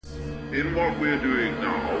In what we're doing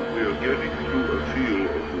now, we are getting to a feel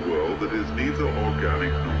of the world that is neither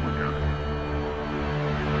organic nor mechanical.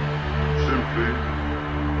 Simply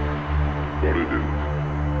what it is.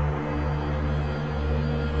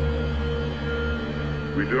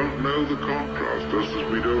 We don't know the contrast, just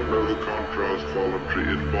as we don't know the contrast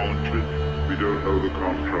voluntary, involuntary. We don't know the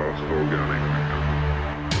contrast organic, mechanical.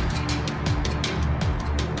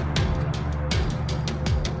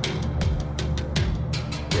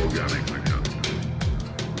 Organic, mechanical.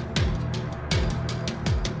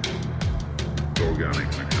 Organic,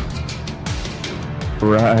 mechanical.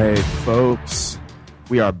 Right, folks,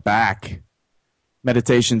 we are back.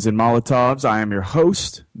 Meditations and Molotovs. I am your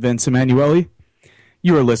host, Vince Emanuele.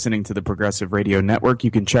 You are listening to the Progressive Radio Network. You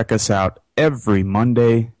can check us out every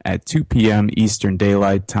Monday at 2 p.m. Eastern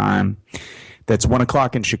Daylight Time. That's 1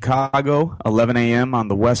 o'clock in Chicago, 11 a.m. on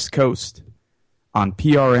the West Coast on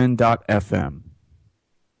prn.fm.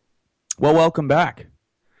 Well, welcome back.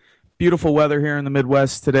 Beautiful weather here in the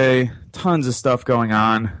Midwest today. Tons of stuff going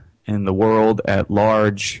on in the world at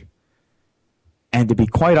large. And to be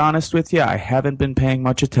quite honest with you, I haven't been paying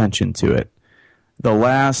much attention to it. The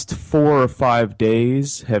last 4 or 5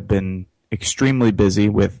 days have been extremely busy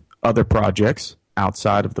with other projects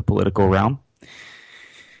outside of the political realm.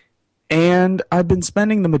 And I've been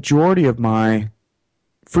spending the majority of my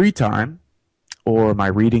free time, or my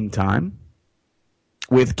reading time,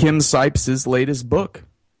 with Kim Sipes' latest book.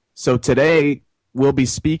 So today we'll be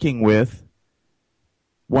speaking with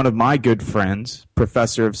one of my good friends,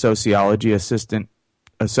 professor of sociology, associate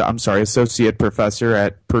professor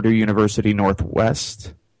at Purdue University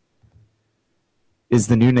Northwest. Is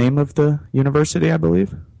the new name of the university, I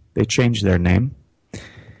believe. They changed their name.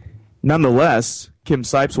 Nonetheless, Kim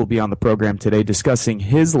Sipes will be on the program today discussing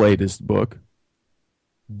his latest book,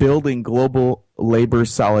 Building Global Labor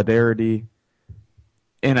Solidarity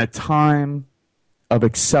in a Time of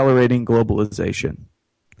Accelerating Globalization.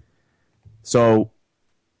 So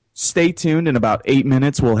stay tuned. In about 8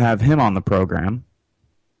 minutes, we'll have him on the program.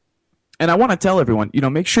 And I want to tell everyone,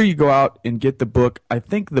 make sure you go out and get the book. I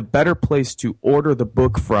think the better place to order the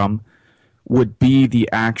book from would be the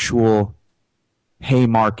actual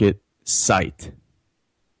Haymarket site.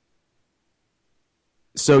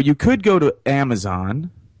 So you could go to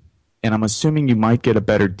Amazon, and I'm assuming you might get a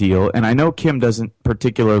better deal. And I know Kim doesn't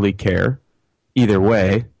particularly care either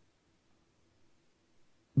way.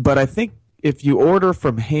 But I think if you order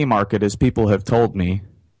from Haymarket, as people have told me,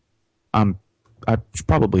 I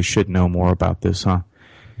probably should know more about this, huh?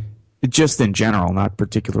 Just in general, not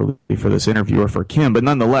particularly for this interview or for Kim. But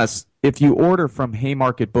nonetheless, if you order from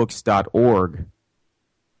haymarketbooks.org,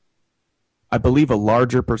 I believe a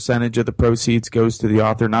larger percentage of the proceeds goes to the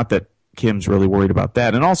author. Not that Kim's really worried about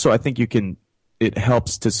that. And also, I think it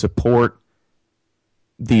helps to support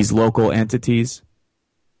these local entities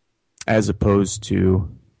as opposed to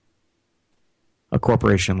a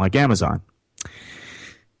corporation like Amazon.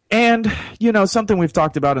 And, something we've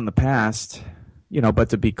talked about in the past, but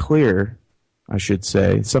to be clear, I should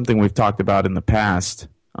say, something we've talked about in the past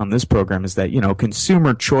on this program is that,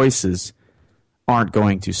 consumer choices aren't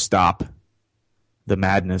going to stop the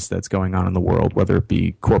madness that's going on in the world, whether it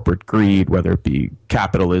be corporate greed, whether it be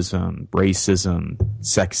capitalism, racism,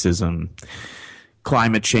 sexism,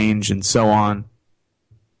 climate change, and so on.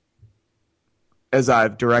 As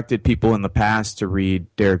I've directed people in the past to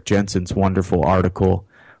read Derek Jensen's wonderful article,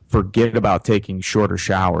 Forget About Taking Shorter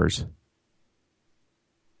Showers.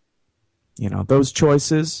 Those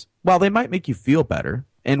choices, while they might make you feel better,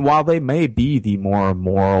 and while they may be the more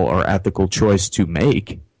moral or ethical choice to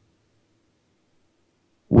make,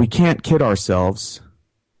 we can't kid ourselves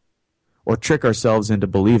or trick ourselves into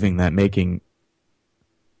believing that making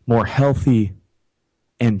more healthy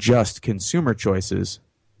and just consumer choices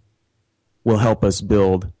will help us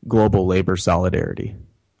build global labor solidarity.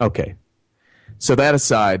 Okay. So that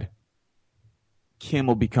aside, Kim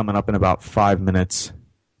will be coming up in about 5 minutes.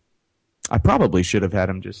 I probably should have had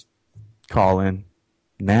him just call in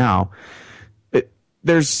now.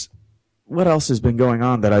 What else has been going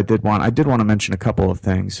on that I did want to mention a couple of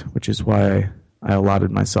things, which is why I allotted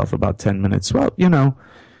myself about 10 minutes. Well,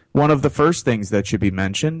 one of the first things that should be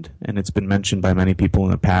mentioned, and it's been mentioned by many people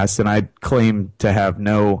in the past, and I claim to have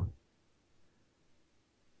no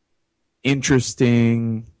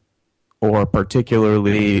interesting or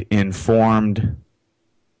particularly informed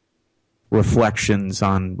reflections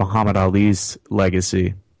on Muhammad Ali's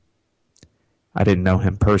legacy. I didn't know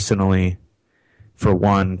him personally, for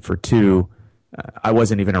one. For two, I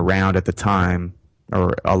wasn't even around at the time,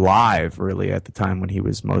 or alive, really, at the time when he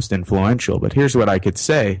was most influential. But here's what I could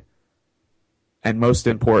say, and most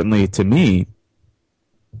importantly to me,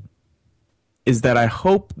 is that I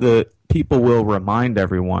hope that people will remind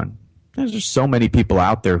everyone there's just so many people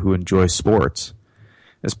out there who enjoy sports.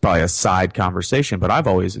 It's probably a side conversation, but I've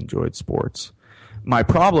always enjoyed sports. My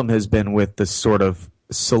problem has been with the sort of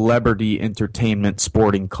celebrity entertainment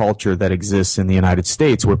sporting culture that exists in the United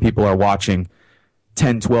States, where people are watching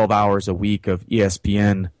 10, 12 hours a week of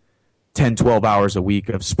ESPN, 10, 12 hours a week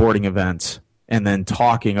of sporting events, and then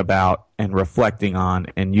talking about and reflecting on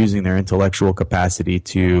and using their intellectual capacity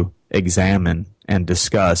to examine and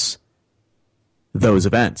discuss those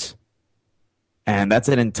events. And that's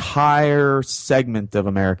an entire segment of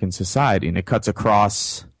American society, and it cuts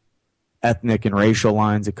across ethnic and racial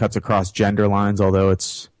lines. It cuts across gender lines, although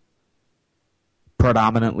it's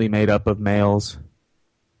predominantly made up of males.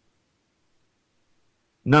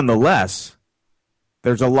 Nonetheless,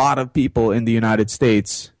 there's a lot of people in the United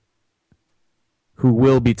States who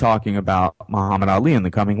will be talking about Muhammad Ali in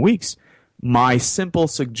the coming weeks. My simple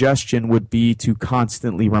suggestion would be to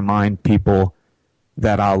constantly remind people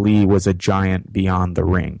that Ali was a giant beyond the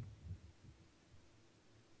ring.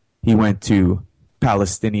 He went to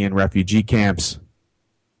Palestinian refugee camps.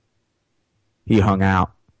 He hung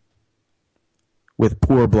out with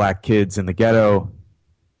poor black kids in the ghetto.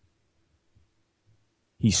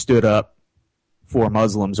 He stood up for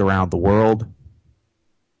Muslims around the world.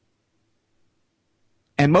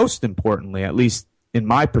 And most importantly, at least in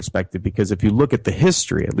my perspective, because if you look at the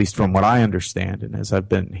history, at least from what I understand, and as I've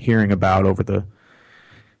been hearing about over the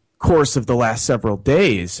course of the last several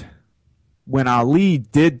days, when Ali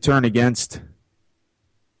did turn against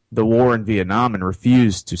the war in Vietnam and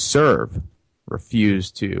refused to serve,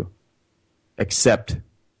 refused to accept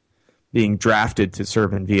being drafted to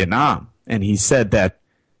serve in Vietnam, and he said that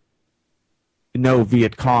no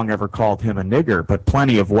Viet Cong ever called him a nigger, but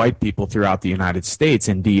plenty of white people throughout the United States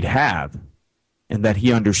indeed have, and that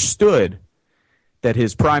he understood that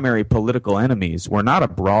his primary political enemies were not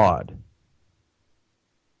abroad.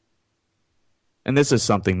 And this is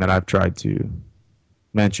something that I've tried to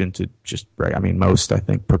mention to just, most, I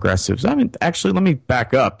think, progressives. Actually, let me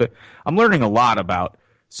back up. I'm learning a lot about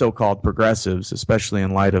so-called progressives, especially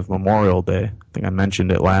in light of Memorial Day. I think I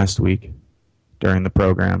mentioned it last week during the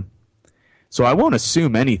program. So I won't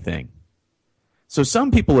assume anything. So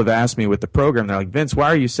some people have asked me with the program, they're like, Vince,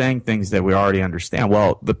 why are you saying things that we already understand?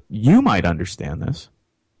 Well, you might understand this.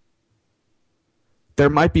 There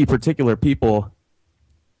might be particular people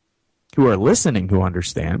who are listening who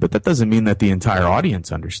understand, but that doesn't mean that the entire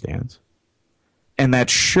audience understands. And that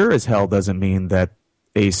sure as hell doesn't mean that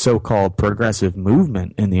a so-called progressive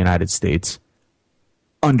movement in the United States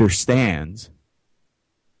understands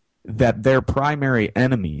that their primary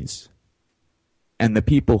enemies and the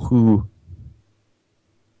people who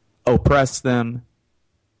oppress them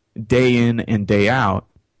day in and day out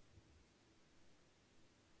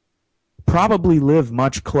probably live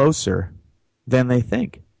much closer than they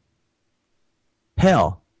think.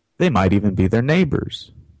 Hell, they might even be their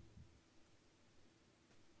neighbors.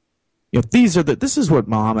 This is what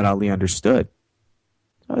Muhammad Ali understood.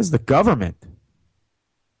 That was the government.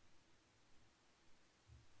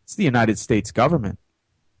 It's the United States government.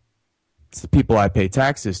 It's the people I pay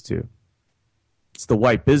taxes to. It's the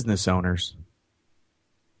white business owners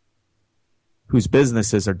whose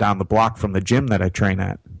businesses are down the block from the gym that I train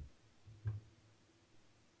at.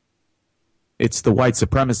 It's the white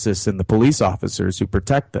supremacists and the police officers who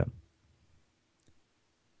protect them.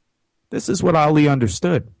 This is what Ali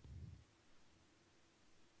understood.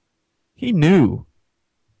 He knew,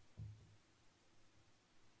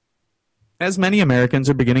 as many Americans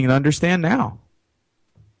are beginning to understand now,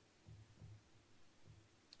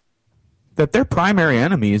 that their primary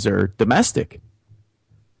enemies are domestic.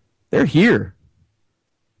 They're here.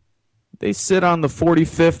 They sit on the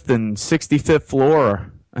 45th and 65th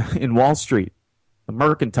floor in Wall Street, the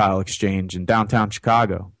Mercantile Exchange in downtown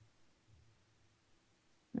Chicago.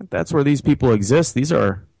 If that's where these people exist, these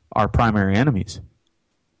are our primary enemies.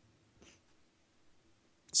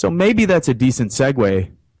 So maybe that's a decent segue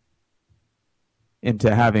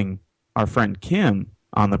into having our friend Kim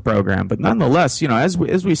on the program. But nonetheless, as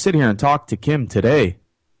we sit here and talk to Kim today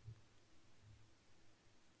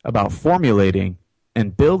about formulating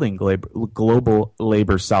and building global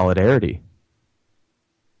labor solidarity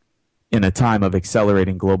in a time of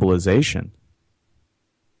accelerating globalization,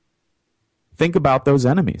 think about those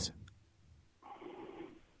enemies.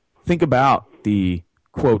 Think about the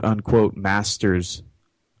quote-unquote masters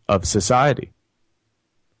of society.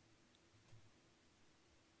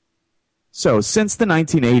 So, since the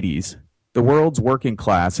 1980s, the world's working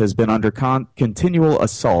class has been under continual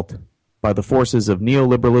assault by the forces of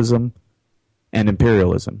neoliberalism and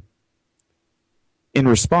imperialism. In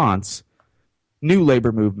response, New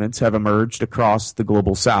labor movements have emerged across the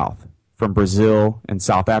global south, from Brazil and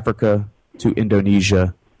South Africa to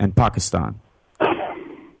Indonesia and Pakistan.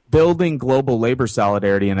 Building global labor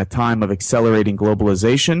solidarity in a time of accelerating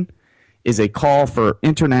globalization is a call for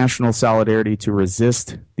international solidarity to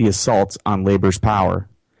resist the assaults on labor's power.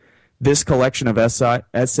 This collection of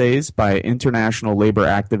essays by international labor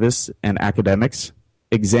activists and academics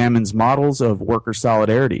examines models of worker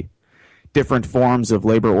solidarity, different forms of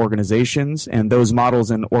labor organizations, and those models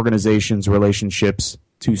and organizations' relationships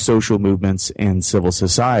to social movements and civil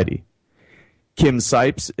society. Kim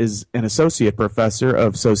Sipes is an associate professor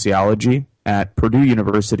of sociology at Purdue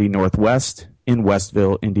University Northwest in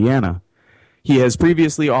Westville, Indiana. He has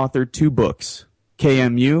previously authored 2 books,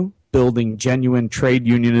 KMU, Building Genuine Trade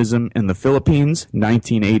Unionism in the Philippines,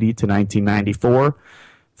 1980 to 1994,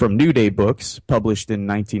 from New Day Books, published in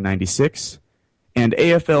 1996, and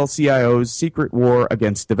AFL-CIO's Secret War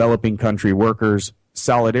Against Developing Country Workers,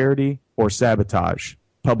 Solidarity or Sabotage,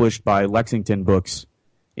 published by Lexington Books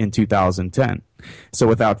in 2010. So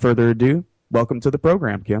without further ado, welcome to the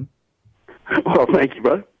program, Kim. Well, thank you,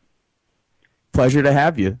 bud. Pleasure to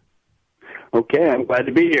have you. Okay, I'm glad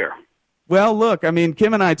to be here. Well, look, I mean,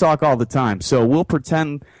 Kim and I talk all the time, so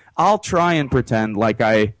I'll try and pretend like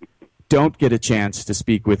I don't get a chance to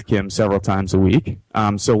speak with Kim several times a week.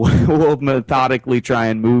 So we'll methodically try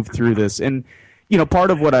and move through this. And, you know,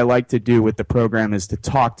 part of what I like to do with the program is to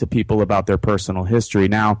talk to people about their personal history.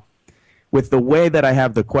 Now, with the way that I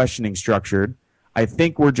have the questioning structured, I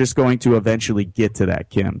think we're just going to eventually get to that,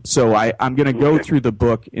 Kim. So I'm going to go through the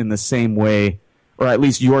book in the same way, or at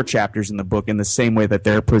least your chapters in the book in the same way that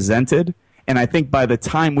they're presented. And I think by the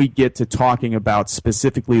time we get to talking about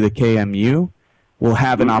specifically the KMU, we'll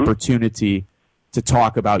have an opportunity to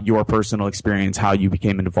talk about your personal experience, how you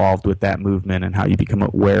became involved with that movement, and how you become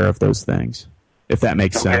aware of those things, if that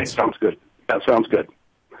makes sense. Okay, sounds good. That sounds good.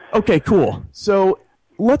 Okay, cool. So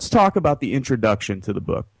let's talk about the introduction to the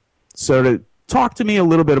book. So to talk to me a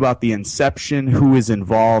little bit about the inception, who is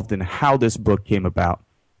involved, and how this book came about.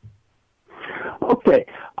 Okay.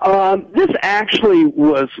 This actually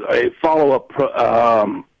was a follow-up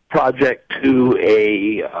project to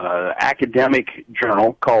a academic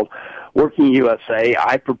journal called Working USA.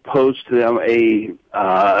 I proposed to them a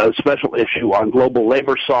special issue on global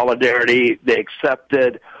labor solidarity. They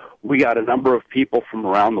accepted. We got a number of people from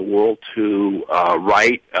around the world to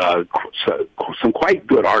write some quite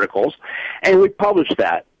good articles, and we published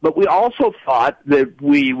that. But we also thought that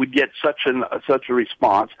we would get such a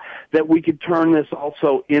response that we could turn this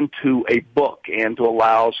also into a book and to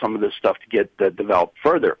allow some of this stuff to get developed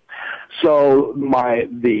further. So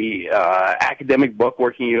the academic book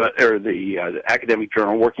the academic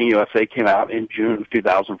journal Working USA came out in June of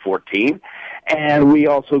 2014, and we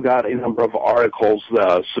also got a number of articles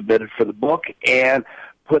submitted for the book and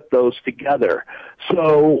put those together.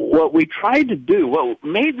 So what we tried to do, what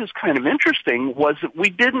made this kind of interesting, was that we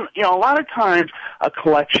didn't, a lot of times a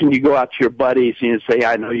collection, you go out to your buddies and you say,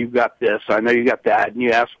 I know you've got this, I know you got that, and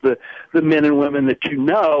you ask the men and women that you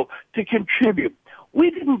know to contribute. We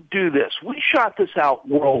didn't do this. We shot this out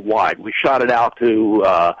worldwide. We shot it out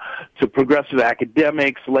to progressive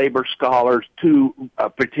academics, labor scholars, to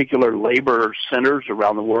particular labor centers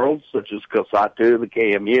around the world, such as COSATU, the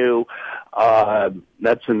KMU.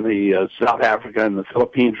 That's in the South Africa and the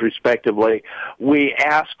Philippines, respectively. We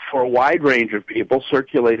asked for a wide range of people,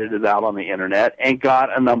 circulated it out on the Internet, and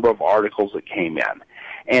got a number of articles that came in.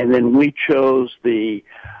 And then we chose the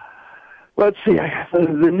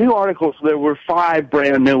new articles. There were 5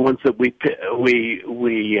 brand new ones that we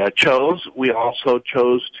chose. We also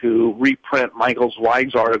chose to reprint Michael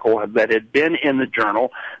Zweig's article that had been in the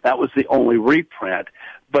journal. That was the only reprint.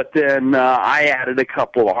 But then I added a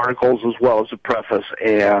couple of articles as well as a preface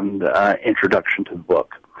and introduction to the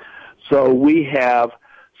book. So we have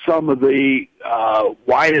some of the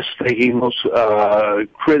widest thinking, most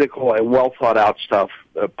critical and well thought out stuff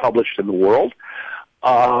published in the world.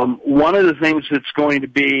 One of the things that's going to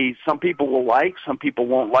be, some people will like, some people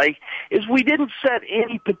won't like, is we didn't set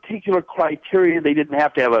any particular criteria. They didn't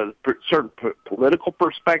have to have a certain political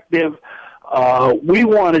perspective. We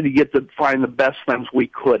wanted to find the best things we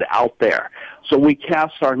could out there. So we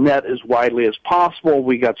cast our net as widely as possible.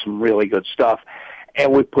 We got some really good stuff,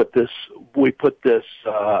 and we put this book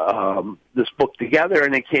together,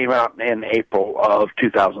 and it came out in April of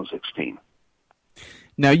 2016.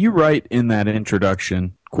 Now, you write in that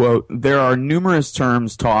introduction, quote, "There are numerous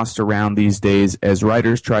terms tossed around these days as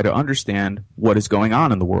writers try to understand what is going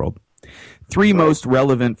on in the world. 3 most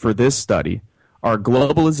relevant for this study are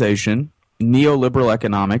globalization, neoliberal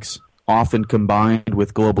economics, often combined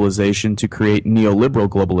with globalization to create neoliberal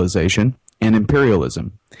globalization, and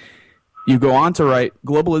imperialism. You go on to write,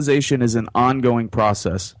 globalization is an ongoing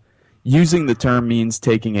process. Using the term means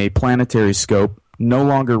taking a planetary scope, no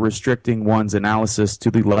longer restricting one's analysis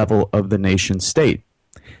to the level of the nation state.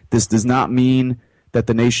 This does not mean that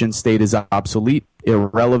the nation state is obsolete,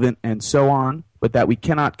 irrelevant, and so on, but that we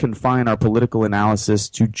cannot confine our political analysis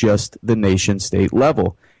to just the nation state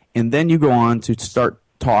level. And then you go on to start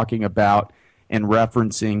talking about and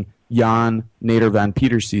referencing Jan Nader van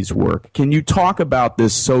Pieters's work. Can you talk about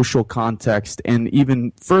this social context, and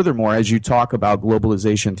even furthermore, as you talk about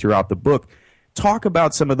globalization throughout the book, talk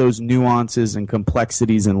about some of those nuances and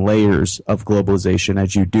complexities and layers of globalization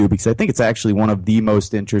as you do, because I think it's actually one of the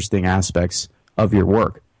most interesting aspects of your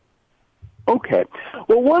work. Okay.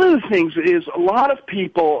 Well, one of the things is a lot of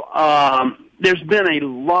people, there's been a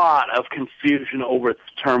lot of confusion over the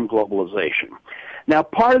term globalization. Now,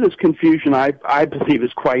 part of this confusion, I believe,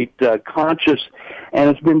 is quite conscious,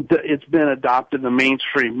 and it's been adopted in the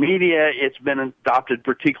mainstream media. It's been adopted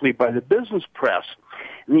particularly by the business press.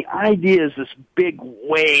 And the idea is this big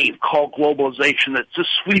wave called globalization that's just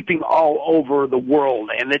sweeping all over the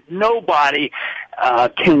world, and that nobody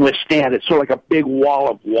can withstand. It's sort of like a big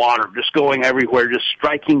wall of water just going everywhere, just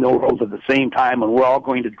striking the world at the same time, and we're all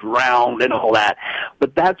going to drown and all that.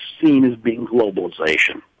 But that's seen as being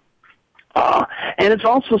globalization. And it's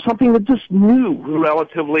also something that's just new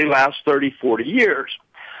relatively last 30, 40 years.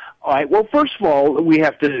 All right. Well, first of all, we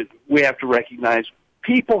have to recognize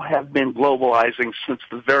people have been globalizing since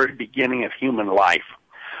the very beginning of human life.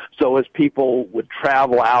 So as people would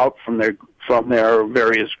travel out from their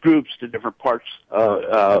various groups to different parts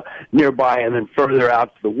nearby and then further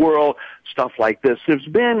out to the world, stuff like this, there's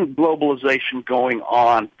been globalization going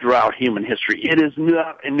on throughout human history. It is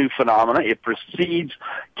not a new phenomenon. It precedes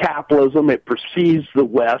capitalism. It precedes the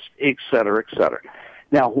West, et cetera, et cetera.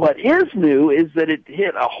 Now, what is new is that it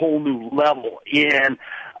hit a whole new level in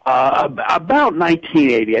about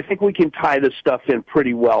 1980. I think we can tie this stuff in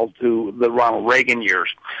pretty well to the Ronald Reagan years.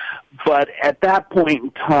 But at that point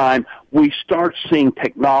in time, we start seeing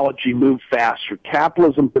technology move faster,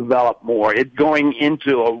 capitalism develop more, it going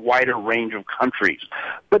into a wider range of countries.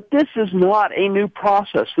 But this is not a new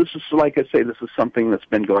process. This is, like I say, this is something that's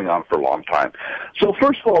been going on for a long time. So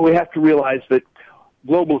first of all, we have to realize that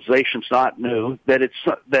globalization's not new, that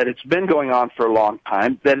it's been going on for a long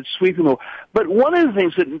time, that it's sweeping the. But one of the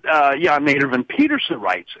things that Jan Nader van Pieterse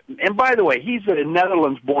writes, and by the way, he's a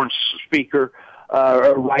Netherlands-born speaker,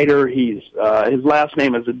 a writer. He's his last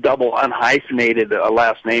name is a double unhyphenated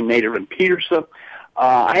last name, Nader van Pieterse.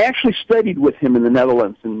 I actually studied with him in the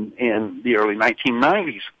Netherlands in the early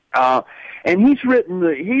 1990s. And he's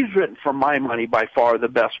written, for my money, by far the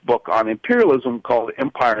best book on imperialism called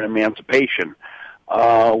Empire and Emancipation.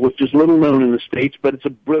 Which is little known in the States, but it's a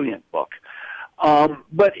brilliant book.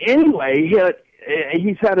 But anyway,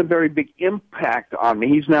 he's had a very big impact on me.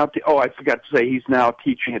 He's now, I forgot to say, he's now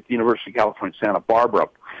teaching at the University of California, Santa Barbara.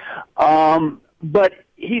 But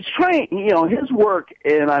he's trying, his work,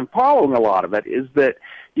 and I'm following a lot of it, is that,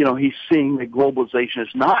 he's seeing that globalization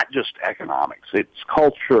is not just economics. It's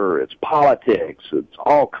culture, it's politics, it's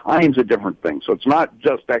all kinds of different things. So it's not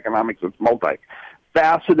just economics, it's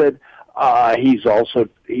multifaceted. He's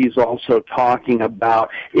also talking about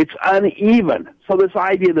it's uneven. So this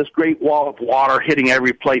idea of this great wall of water hitting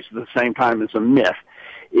every place at the same time is a myth.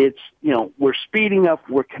 It's, we're speeding up,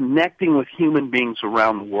 we're connecting with human beings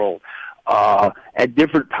around the world, at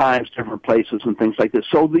different times, different places and things like this.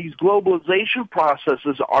 So these globalization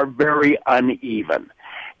processes are very uneven.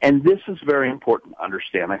 And this is very important to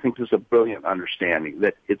understand. I think this is a brilliant understanding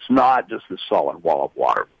that it's not just this solid wall of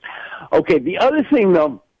water. Okay, the other thing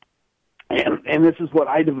though, and this is what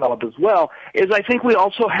I develop as well, is I think we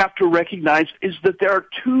also have to recognize is that there are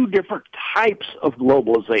two different types of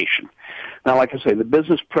globalization. Now, like I say, the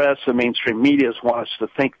business press and mainstream media want us to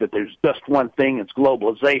think that there's just one thing, it's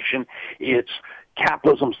globalization, it's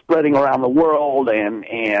capitalism spreading around the world,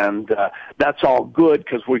 and that's all good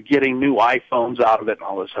because we're getting new iPhones out of it and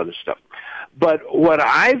all this other stuff. But what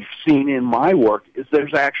I've seen in my work is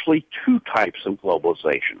there's actually two types of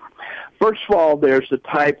globalization. First of all, there's the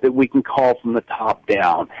type that we can call from the top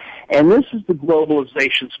down. And this is the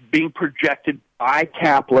globalizations being projected by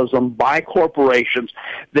capitalism, by corporations,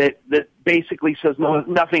 that basically says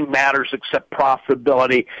nothing matters except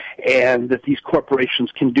profitability, and that these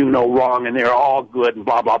corporations can do no wrong and they're all good and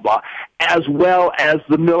blah, blah, blah, as well as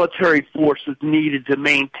the military forces needed to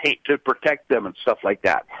maintain, to protect them and stuff like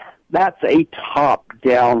that. That's a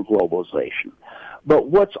top-down globalization. But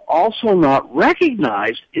what's also not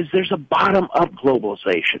recognized is there's a bottom-up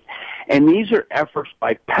globalization. And these are efforts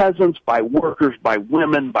by peasants, by workers, by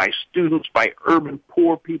women, by students, by urban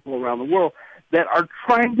poor people around the world that are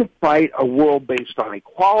trying to fight a world based on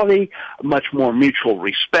equality, much more mutual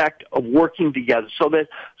respect, of working together.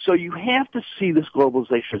 So you have to see this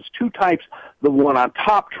globalization as two types, the one on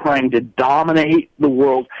top trying to dominate the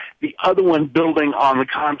world, the other one building on the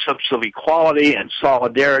concepts of equality and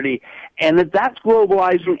solidarity, and that's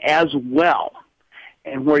globalizing as well.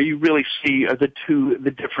 And where you really see the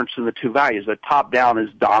difference in the two values. The top down is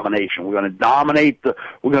domination. We're going to dominate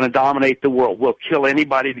the world. We'll kill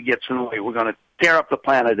anybody that gets in the way. We're going to tear up the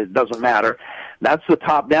planet. It doesn't matter. That's the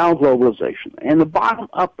top down globalization. And the bottom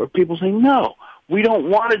up are people saying, no, we don't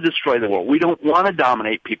want to destroy the world. We don't want to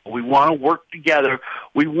dominate people. We want to work together.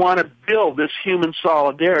 We want to build this human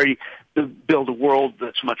solidarity to build a world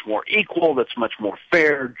that's much more equal, that's much more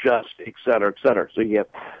fair, just, et cetera, et cetera. So you have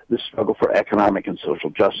the struggle for economic and social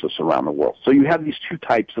justice around the world. So you have these two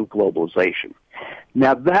types of globalization.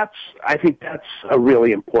 Now I think that's a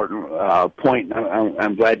really important point.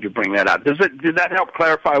 I'm glad you bring that up. Did that help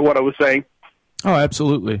clarify what I was saying? Oh,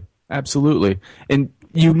 absolutely. Absolutely. And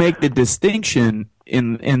you make the distinction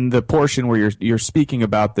in the portion where you're speaking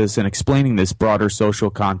about this and explaining this broader social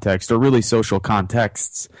context, or really social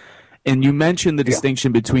contexts. And you mentioned the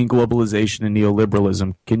distinction between globalization and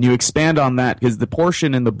neoliberalism. Can you expand on that? Because the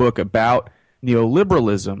portion in the book about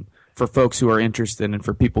neoliberalism, for folks who are interested and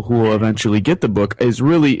for people who will eventually get the book, is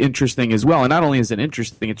really interesting as well. And not only is it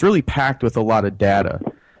interesting, it's really packed with a lot of data.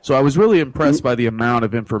 So I was really impressed by the amount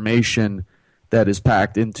of information that is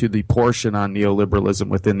packed into the portion on neoliberalism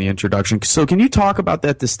within the introduction. So can you talk about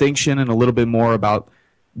that distinction and a little bit more about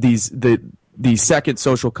the second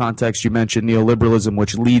social context you mentioned, neoliberalism,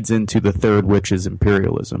 which leads into the third, which is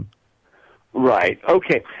imperialism? Right.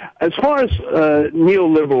 Okay. As far as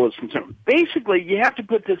neoliberalism is concerned, basically you have to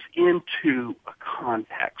put this into a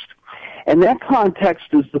context. And that context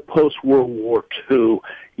is the post-World War II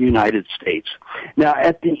United States. Now,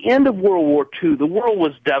 at the end of World War II, the world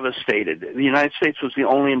was devastated. The United States was the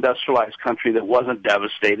only industrialized country that wasn't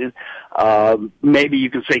devastated. Maybe you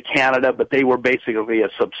could say Canada, but they were basically a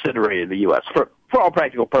subsidiary of the U.S. For all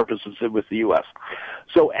practical purposes, it was the U.S.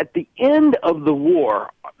 So at the end of the war,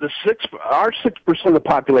 our 6% of the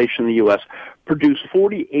population in the U.S. produced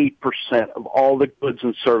 48% of all the goods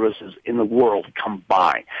and services in the world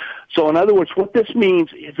combined. So in other words, what this means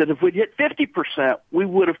is that if we hit 50%, we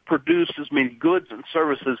would have produced as many goods and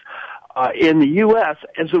services in the U.S.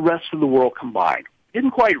 as the rest of the world combined.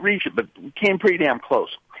 Didn't quite reach it, but we came pretty damn close.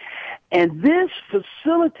 And this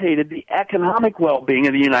facilitated the economic well-being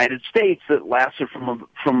of the United States that lasted from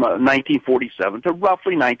 1947 to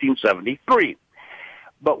roughly 1973.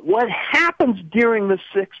 But what happens during the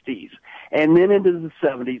 60s and then into the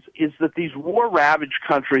 70s is that these war-ravaged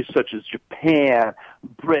countries such as Japan,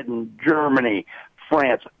 Britain, Germany,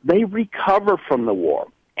 France, they recover from the war.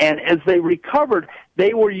 And as they recovered,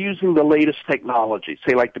 they were using the latest technology.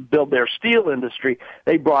 Say, like to build their steel industry,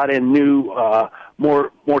 they brought in new,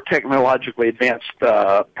 more technologically advanced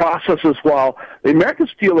processes. While the American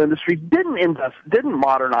steel industry didn't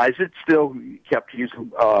modernize, it still kept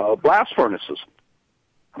using blast furnaces.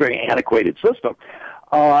 Very antiquated system.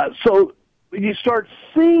 So you start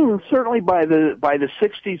seeing, certainly by the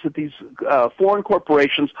 60s, that these foreign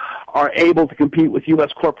corporations are able to compete with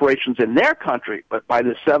U.S. corporations in their country, but by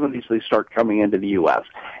the 70s they start coming into the U.S.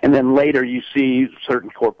 And then later you see certain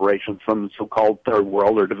corporations from the so-called third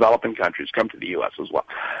world or developing countries come to the U.S. as well.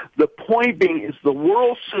 The point being is the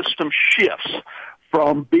world system shifts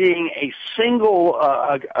from being a single,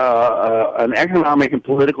 an economic and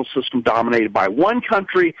political system dominated by one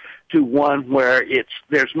country to one where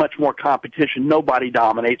there's much more competition. Nobody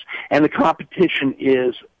dominates, and the competition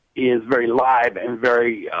is very live and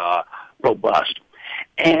very robust.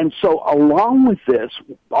 And so along with this,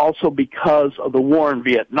 also because of the war in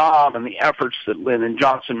Vietnam and the efforts that Lyndon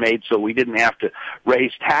Johnson made so we didn't have to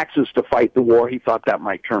raise taxes to fight the war, he thought that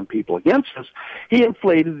might turn people against us, he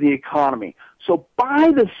inflated the economy. So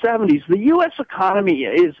by the 70s, the U.S. economy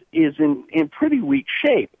is in pretty weak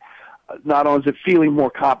shape. Not only is it feeling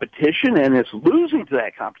more competition and it's losing to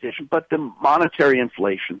that competition, but the monetary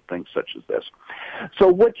inflation, things such as this. So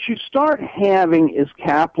what you start having is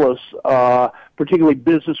capitalists, particularly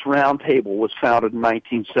Business Roundtable was founded in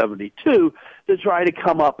 1972 to try to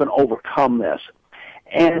come up and overcome this.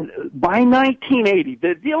 And by 1980,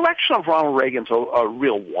 the election of Ronald Reagan's a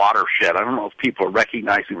real watershed. I don't know if people are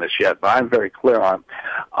recognizing this yet, but I'm very clear on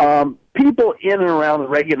it. People in and around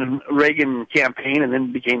the Reagan campaign and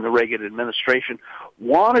then became the Reagan administration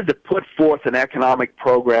wanted to put forth an economic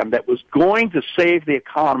program that was going to save the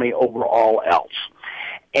economy over all else.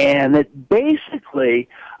 And that basically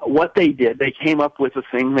what they did, they came up with a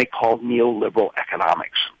thing they called neoliberal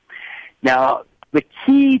economics. Now, the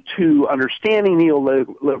key to understanding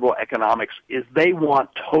neoliberal economics is they want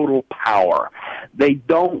total power. They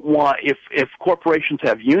don't want, if corporations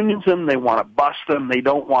have unions in them, they want to bust them. They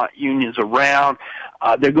don't want unions around.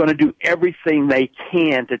 They're going to do everything they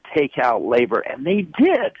can to take out labor, and they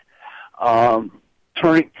did.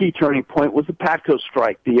 Key turning point was the PATCO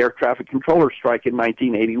strike, the air traffic controller strike in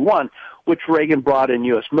 1981, which Reagan brought in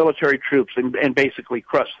U.S. military troops and basically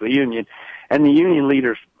crushed the union. And the union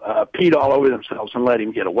leaders peed all over themselves and let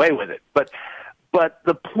him get away with it. But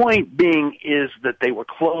the point being is that they were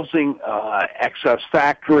closing excess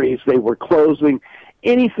factories. They were closing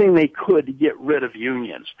anything they could to get rid of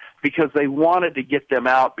unions because they wanted to get them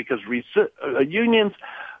out because unions,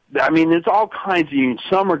 I mean, there's all kinds of unions.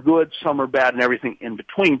 Some are good, some are bad, and everything in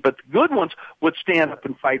between. But the good ones would stand up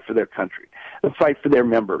and fight for their country and fight for their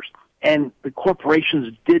members. And the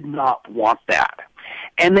corporations did not want that.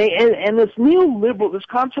 And this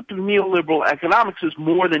concept of neoliberal economics is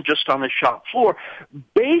more than just on the shop floor.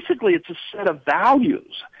 Basically, it's a set of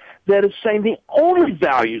values that is saying the only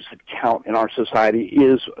values that count in our society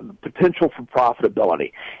is the potential for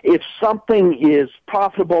profitability. If something is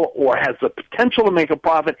profitable or has the potential to make a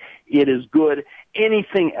profit, it is good.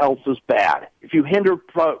 Anything else is bad. If you hinder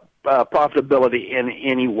profitability in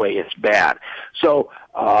any way, it's bad. So,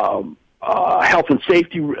 health and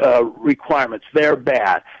safety requirements, they're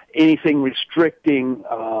bad. Anything restricting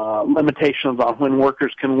limitations on when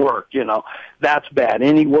workers can work, that's bad.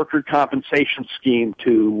 Any worker compensation scheme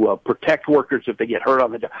to protect workers if they get hurt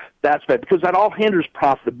on the job, that's bad because that all hinders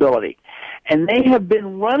profitability. And they have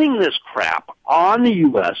been running this crap on the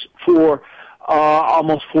U.S. for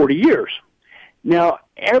almost 40 years. Now,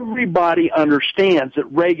 everybody understands that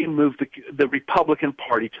Reagan moved the Republican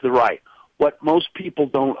Party to the right. What most people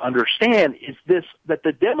don't understand is that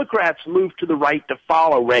the Democrats moved to the right to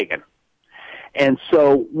follow Reagan. And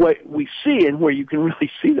so what we see, and where you can really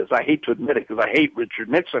see this, I hate to admit it because I hate Richard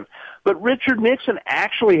Nixon, but Richard Nixon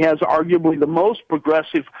actually has arguably the most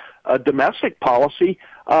progressive domestic policy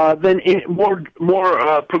more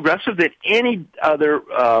progressive than any other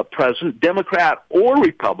president, Democrat or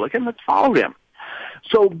Republican, that's followed him.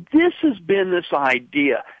 So this has been this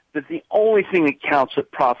idea that the only thing that counts is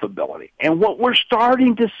profitability. And what we're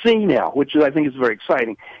starting to see now, which I think is very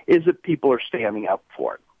exciting, is that people are standing up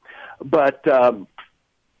for it. But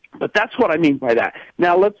that's what I mean by that.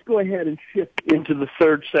 Now let's go ahead and shift into the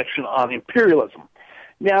third section on imperialism.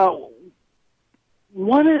 Now,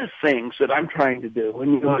 one of the things that I'm trying to do,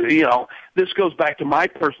 and this goes back to my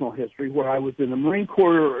personal history where I was in the Marine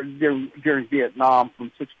Corps during Vietnam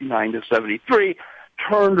from 69 to 73,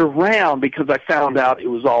 turned around because I found out it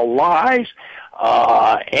was all lies,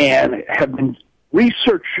 and have been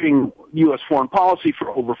researching U.S. foreign policy for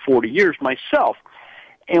over 40 years myself.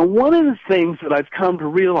 And one of the things that I've come to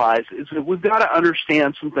realize is that we've got to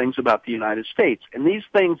understand some things about the United States, and these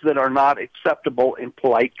things that are not acceptable in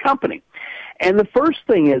polite company. And the first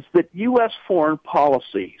thing is that U.S. foreign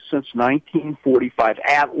policy since 1945,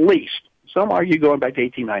 at least, some argue going back to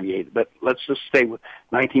 1898, but let's just stay with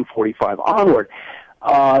 1945 onward,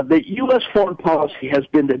 that U.S. foreign policy has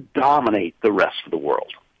been to dominate the rest of the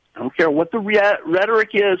world. I don't care what the rhetoric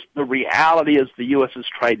is, the reality is the U.S. has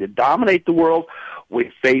tried to dominate the world.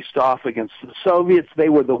 We faced off against the Soviets. They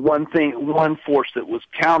were the one force that was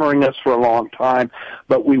countering us for a long time,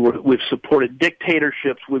 but we've supported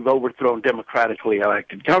dictatorships, we've overthrown democratically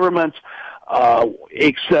elected governments,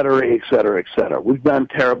 et cetera, et cetera, et cetera. We've done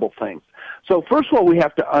terrible things. So first of all, we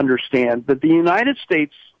have to understand that the United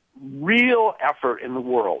States' real effort in the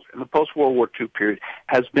world, in the post-World War II period,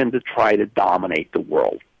 has been to try to dominate the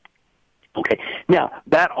world. Okay. Now,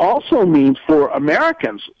 that also means for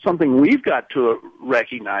Americans, something we've got to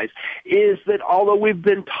recognize is that although we've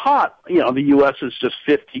been taught, the U.S. is just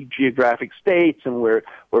 50 geographic states and we're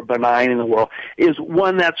benign in the world, is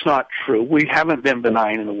one, that's not true. We haven't been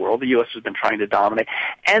benign in the world. The U.S. has been trying to dominate.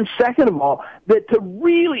 And second of all, that to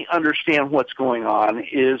really understand what's going on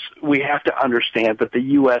is we have to understand that the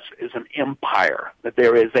U.S. is an empire, that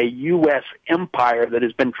there is a U.S. empire that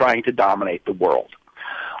has been trying to dominate the world.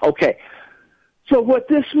 Okay. So what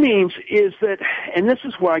this means is that, and this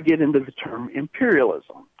is where I get into the term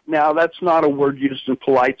imperialism, Now, that's not a word used in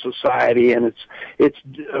polite society, and it's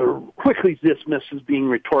quickly dismissed as being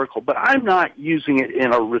rhetorical, but I'm not using it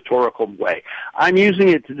in a rhetorical way. I'm using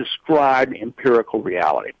it to describe empirical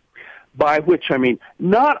reality, by which I mean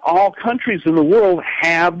not all countries in the world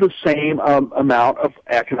have the same amount of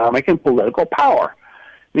economic and political power.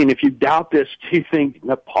 I mean, if you doubt this, do you think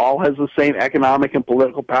Nepal has the same economic and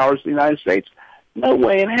political power as the United States? No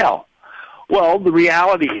way in hell. Well, the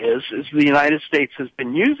reality is the United States has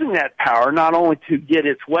been using that power not only to get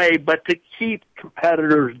its way, but to keep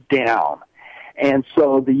competitors down. And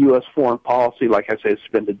so the U.S. foreign policy, like I said,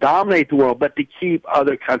 has been to dominate the world, but to keep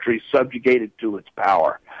other countries subjugated to its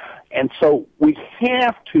power. And so we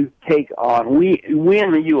have to take on, we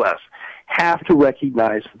in the U.S. have to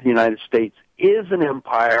recognize that the United States is an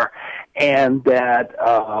empire, and that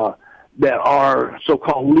our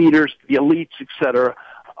so-called leaders, the elites, etc.,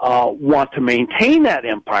 want to maintain that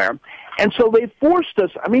empire. And so they forced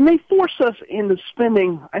us into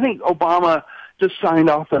spending, I think Obama just signed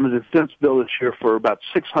off on a defense bill this year for about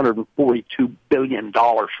 $642 billion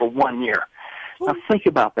for 1 year. Now think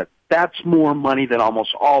about that. That's more money than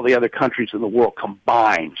almost all the other countries in the world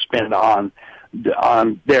combined spend on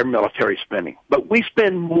their military spending. But we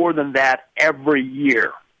spend more than that every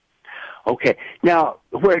year. Okay. Now,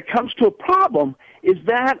 where it comes to a problem is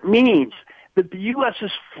that means that the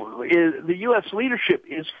U.S. leadership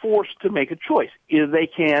is forced to make a choice. Either they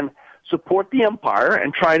can support the empire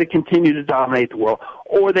and try to continue to dominate the world,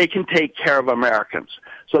 or they can take care of Americans.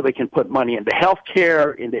 So they can put money into health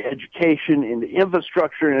care, into education, into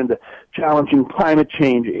infrastructure, into challenging climate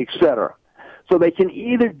change, etc. So they can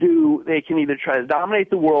either try to dominate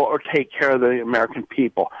the world or take care of the American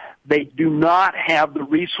people. They do not have the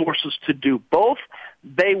resources to do both.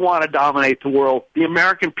 They want to dominate the world. The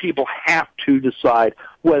American people have to decide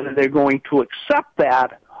whether they're going to accept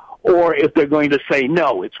that or if they're going to say,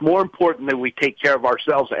 no, it's more important that we take care of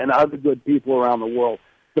ourselves and other good people around the world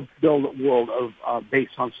to build a world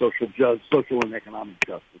based on social and economic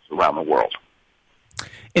justice around the world.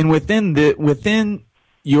 And within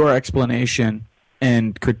your explanation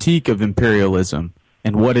and critique of imperialism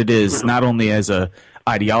and what it is, not only as a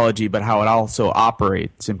ideology, but how it also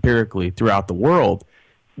operates empirically throughout the world,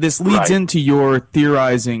 this leads into your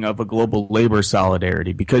theorizing of a global labor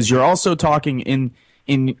solidarity, because you're also talking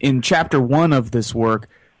in chapter 1 of this work,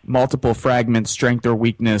 Multiple Fragments, Strength or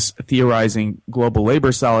Weakness, Theorizing Global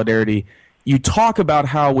Labor Solidarity. You talk about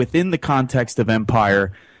how within the context of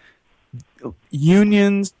empire,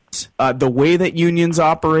 unions, the way that unions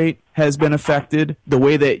operate has been affected. The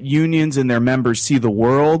way that unions and their members see the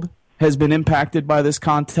world has been impacted by this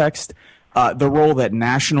context. The role that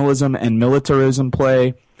nationalism and militarism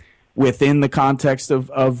play within the context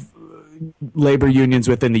of labor unions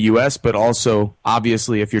within the U.S., but also,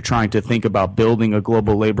 obviously, if you're trying to think about building a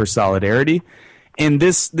global labor solidarity. And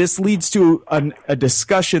this leads to a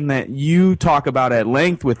discussion that you talk about at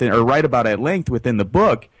length within, or write about at length within the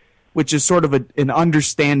book, which is sort of an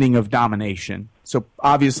understanding of domination. So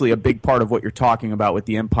obviously a big part of what you're talking about with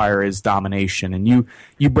the empire is domination. And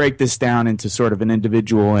you break this down into sort of an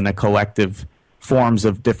individual and a collective forms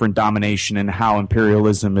of different domination and how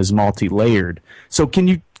imperialism is multi-layered. So can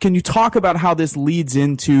you talk about how this leads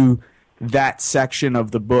into that section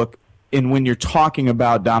of the book, and when you're talking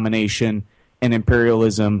about domination and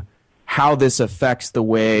imperialism, how this affects the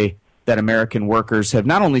way that American workers have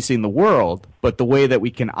not only seen the world, but the way that we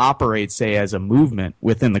can operate, say, as a movement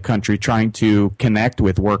within the country, trying to connect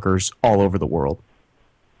with workers all over the world?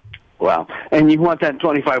 Wow. And you want that in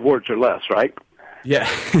 25 words or less, right? Yeah.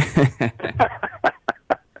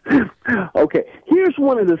 Okay. Here's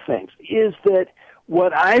one of the things, is that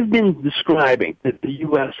what I've been describing, that the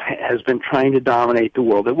U.S. has been trying to dominate the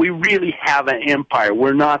world, that we really have an empire,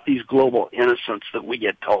 we're not these global innocents that we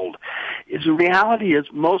get told, is the reality is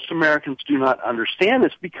most Americans do not understand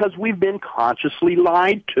this because we've been consciously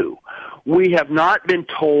lied to. We have not been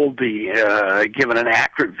told given an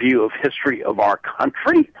accurate view of history of our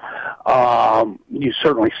country. You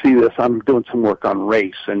certainly see this. I'm doing some work on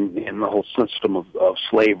race and the whole system of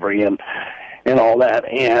slavery and all that,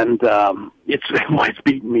 and it's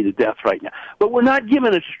beating me to death right now. But we're not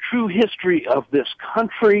given a true history of this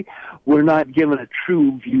country. We're not given a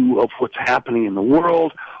true view of what's happening in the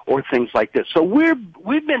world or things like this. So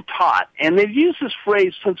we've been taught, and they've used this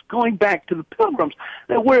phrase since going back to the Pilgrims,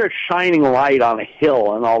 that we're a shining light on a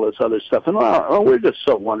hill and all this other stuff, and we're just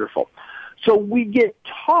so wonderful. So we get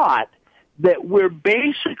taught that we're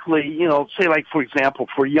basically, say like, for example,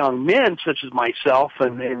 for young men such as myself,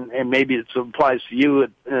 and maybe it applies to you, at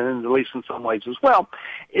least in some ways as well,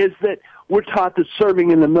 is that we're taught that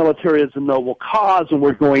serving in the military is a noble cause and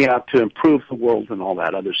we're going out to improve the world and all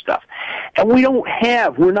that other stuff. And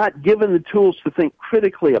we're not given the tools to think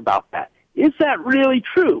critically about that. Is that really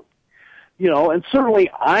true? And certainly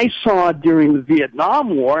I saw during the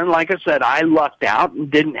Vietnam War, and like I said, I lucked out and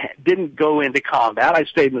didn't go into combat. I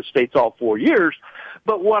stayed in the States all 4 years.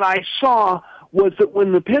 But what I saw was that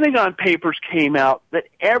when the Pentagon Papers came out, that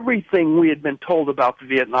everything we had been told about the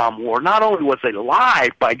Vietnam War not only was a lie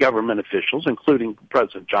by government officials, including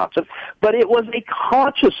President Johnson, but it was a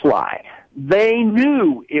conscious lie. They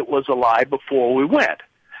knew it was a lie before we went.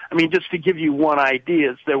 I mean, just to give you one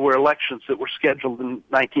idea, there were elections that were scheduled in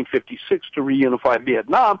 1956 to reunify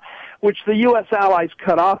Vietnam, which the U.S. allies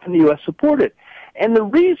cut off and the U.S. supported. And the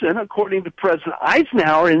reason, according to President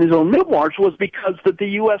Eisenhower in his own memoirs, was because that the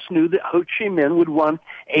U.S. knew that Ho Chi Minh would run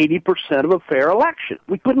 80% of a fair election.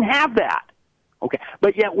 We couldn't have that. Okay,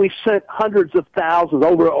 but yet we sent hundreds of thousands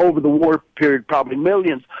over the war period, probably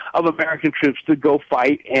millions of American troops to go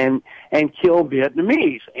fight and kill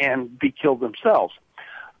Vietnamese and be killed themselves.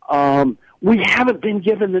 We haven't been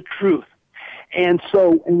given the truth. And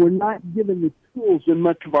we're not given the tools in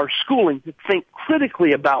much of our schooling to think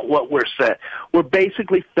critically about what we're said. We're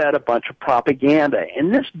basically fed a bunch of propaganda.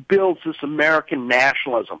 And this builds this American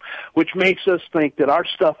nationalism, which makes us think that our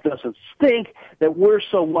stuff doesn't stink, that we're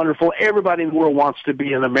so wonderful, everybody in the world wants to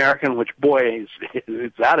be an American, which, boy,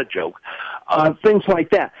 is that a joke? Things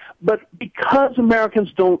like that. But because Americans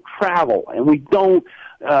don't travel and we don't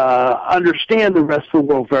understand the rest of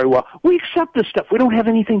the world very well, we accept this stuff. We don't have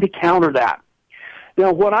anything to counter that.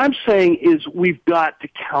 Now, what I'm saying is we've got to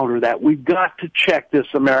counter that. We've got to check this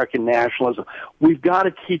American nationalism. We've got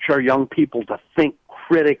to teach our young people to think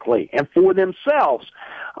critically and for themselves.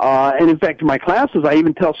 And in fact, in my classes, I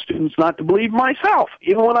even tell students not to believe myself,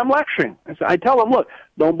 even when I'm lecturing. I tell them, look,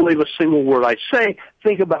 don't believe a single word I say.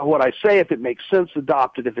 Think about what I say. If it makes sense,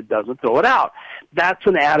 adopt it. If it doesn't, throw it out. That's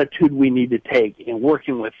an attitude we need to take in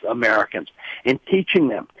working with Americans and teaching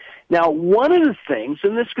them. Now, one of the things,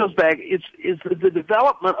 and this goes back, is that the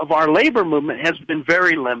development of our labor movement has been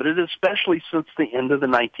very limited, especially since the end of the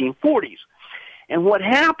 1940s. And what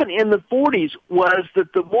happened in the 40s was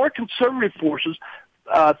that the more conservative forces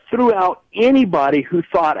threw out anybody who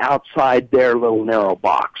thought outside their little narrow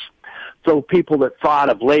box. So people that thought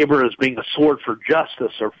of labor as being a sword for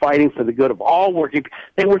justice or fighting for the good of all working people,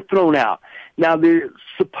 they were thrown out. Now, the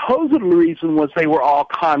supposed reason was they were all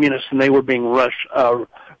communists and they were being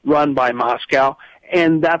run by Moscow,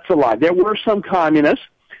 and that's a lie. There were some communists,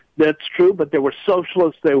 that's true, but there were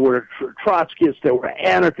socialists, there were Trotskyists, there were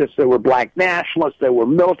anarchists, there were black nationalists, there were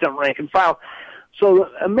militant rank and file. So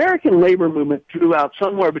the American labor movement drew out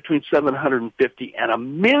somewhere between 750 and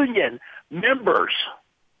 1 million members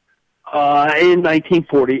in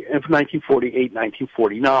 1948,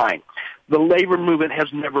 1949. The labor movement has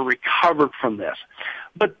never recovered from this.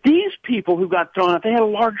 But these people who got thrown out, they had a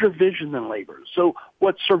larger vision than labor. So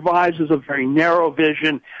what survives is a very narrow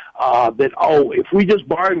vision that, if we just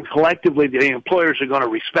bargain collectively, the employers are going to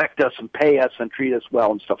respect us and pay us and treat us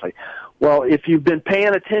well and stuff like that. Well, if you've been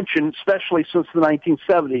paying attention, especially since the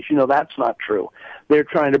 1970s, you know that's not true. They're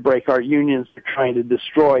trying to break our unions. They're trying to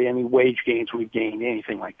destroy any wage gains we've gained,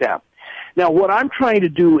 anything like that. Now, what I'm trying to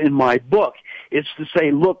do in my book is to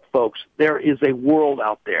say, look, folks, there is a world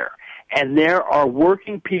out there, and there are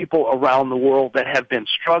working people around the world that have been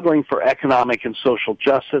struggling for economic and social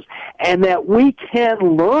justice, and that we can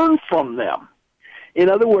learn from them. In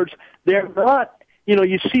other words, they're not,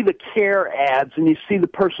 you see the care ads, and you see the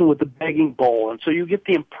person with the begging bowl, and so you get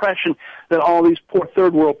the impression that all these poor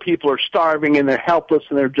third world people are starving, and they're helpless,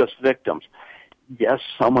 and they're just victims. Yes,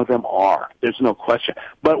 some of them are. There's no question.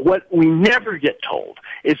 But what we never get told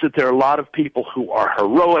is that there are a lot of people who are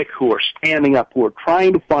heroic, who are standing up, who are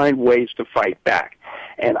trying to find ways to fight back.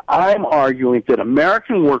 And I'm arguing that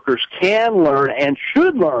American workers can learn and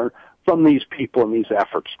should learn from these people and these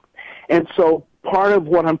efforts. And so part of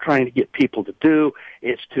what I'm trying to get people to do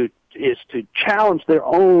is to challenge their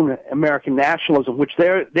own American nationalism, which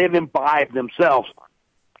they've imbibed themselves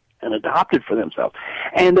and adopted for themselves,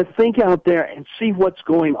 and to think out there and see what's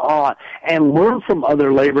going on and learn from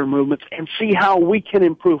other labor movements and see how we can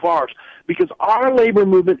improve ours, because our labor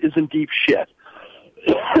movement is in deep shit.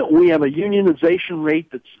 We have a unionization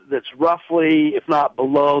rate that's roughly, if not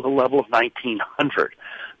below, the level of 1900.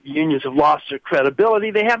 Unions have lost their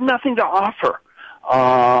credibility. They have nothing to offer.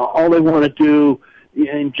 All they want to do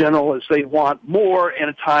in general is they want more at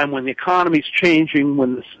a time when the economy's changing,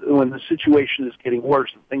 when the situation is getting worse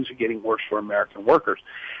and things are getting worse for American workers.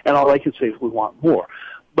 And all I can say is we want more.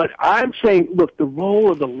 But I'm saying, look, the role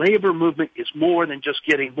of the labor movement is more than just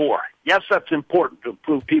getting more. Yes, that's important to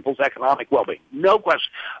improve people's economic well-being, no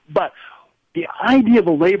question. But the idea of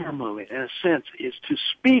a labor movement, in a sense, is to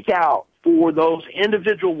speak out for those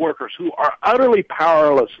individual workers who are utterly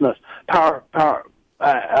powerless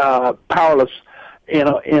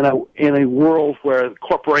in a world where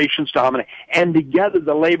corporations dominate. And together,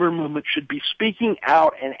 the labor movement should be speaking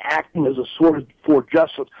out and acting as a sword for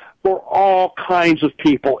justice for all kinds of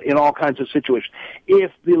people in all kinds of situations.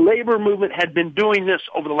 If the labor movement had been doing this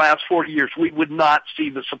over the last 40 years, we would not see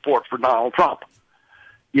the support for Donald Trump.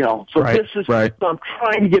 So this is right. I'm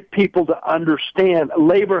trying to get people to understand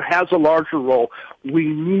labor has a larger role. We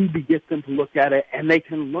need to get them to look at it, and they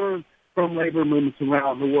can learn from labor movements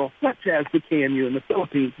around the world, such as the KMU and the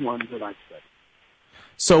Philippines ones that I've said.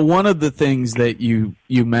 So one of the things that you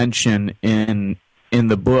mention in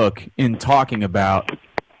the book, in talking about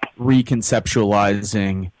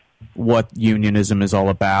reconceptualizing what unionism is all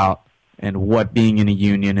about and what being in a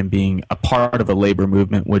union and being a part of a labor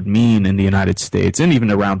movement would mean in the United States and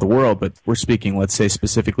even around the world, but we're speaking, let's say,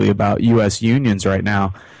 specifically about U.S. unions right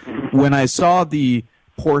now. When I saw the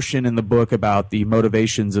portion in the book about the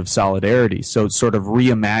motivations of solidarity, so sort of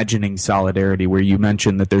reimagining solidarity, where you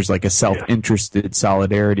mentioned that there's like a self-interested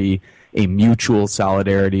solidarity, a mutual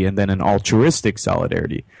solidarity, and then an altruistic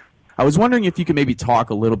solidarity. I was wondering if you could maybe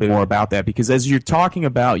talk a little bit more about that, because as you're talking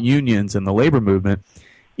about unions and the labor movement,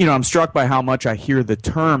 I'm struck by how much I hear the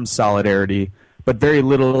term solidarity, but very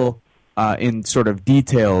little in sort of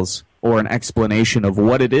details or an explanation of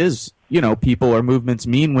what it is, people or movements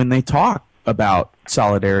mean when they talk about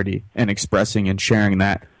solidarity and expressing and sharing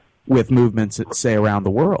that with movements, say, around the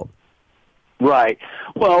world. Right.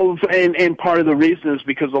 Well, and part of the reason is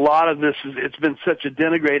because a lot of this it's been such a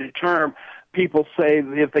denigrated term. People say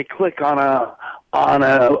that if they click on a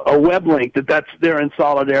web link that they're in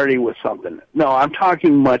solidarity with something. No, I'm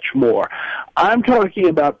talking much more. I'm talking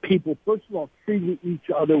about people, first of all, treating each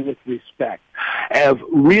other with respect, of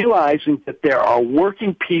realizing that there are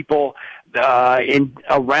working people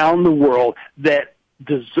around the world that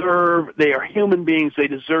they are human beings, they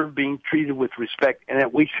deserve being treated with respect, and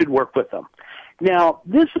that we should work with them. Now,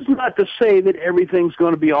 this is not to say that everything's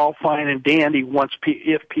going to be all fine and dandy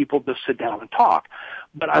if people just sit down and talk.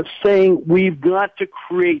 But I'm saying we've got to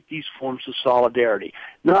create these forms of solidarity,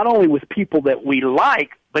 not only with people that we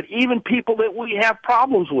like, but even people that we have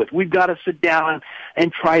problems with. We've got to sit down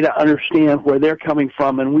and try to understand where they're coming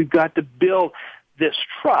from, and we've got to build this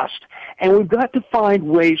trust, and we've got to find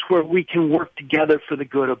ways where we can work together for the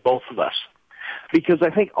good of both of us. Because I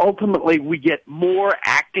think ultimately we get more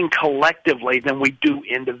acting collectively than we do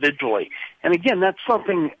individually. And again, that's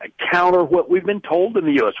something counter what we've been told in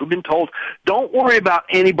the U.S. We've been told, don't worry about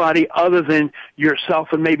anybody other than yourself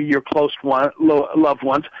and maybe your close loved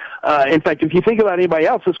ones. In fact, if you think about anybody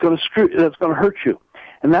else, that's going to hurt you.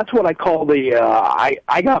 And that's what I call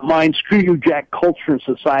I got mine, screw you, Jack culture and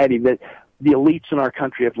society that the elites in our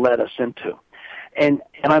country have led us into. And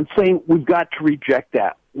I'm saying we've got to reject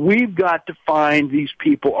that. We've got to find these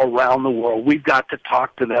people around the world. We've got to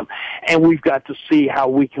talk to them, and we've got to see how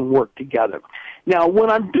we can work together. Now, when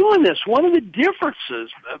I'm doing this, one of the differences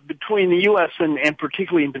between the U.S. and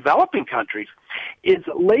particularly in developing countries is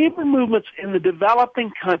labor movements in the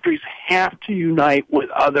developing countries have to unite with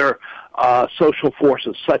other social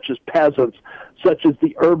forces, such as peasants, such as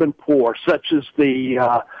the urban poor, such as the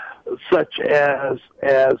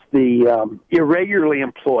irregularly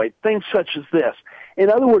employed, things such as this. In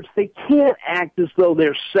other words, they can't act as though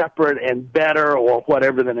they're separate and better or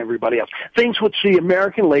whatever than everybody else, things which the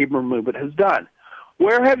American labor movement has done.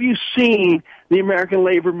 Where have you seen the American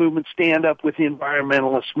labor movement stand up with the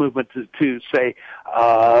environmentalist movement to say,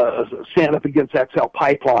 stand up against XL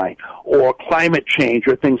Pipeline or climate change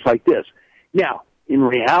or things like this? Now, in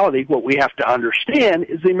reality, what we have to understand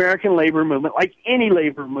is the American labor movement, like any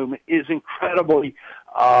labor movement, is incredibly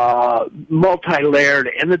multi-layered,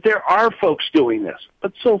 and that there are folks doing this.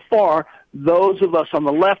 But so far, those of us on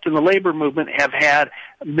the left in the labor movement have had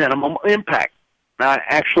minimum impact. I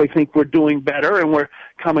actually think we're doing better, and we're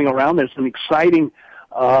coming around. There's an exciting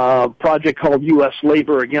project called U.S.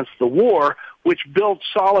 Labor Against the War, which built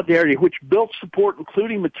solidarity, which built support,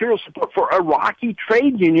 including material support, for Iraqi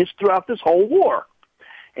trade unions throughout this whole war.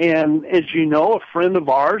 And as you know, a friend of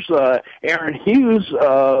ours, Aaron Hughes,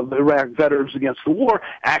 of Iraq Veterans Against the War,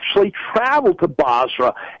 actually traveled to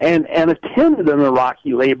Basra and attended an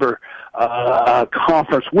Iraqi labor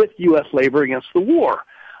conference with U.S. Labor Against the War,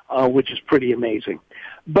 which is pretty amazing.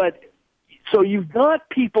 But So you've got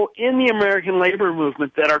people in the American labor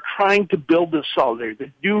movement that are trying to build this solidarity,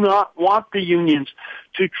 that do not want the unions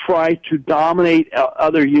to try to dominate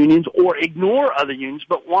other unions or ignore other unions,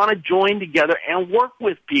 but want to join together and work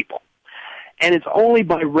with people. And it's only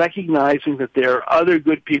by recognizing that there are other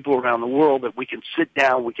good people around the world that we can sit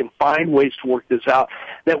down, we can find ways to work this out,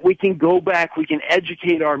 that we can go back, we can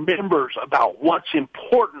educate our members about what's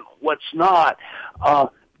important, what's not.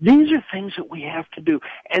 These are things that we have to do.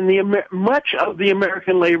 And much of the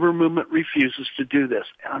American labor movement refuses to do this.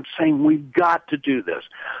 And I'm saying we've got to do this.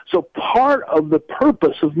 So part of the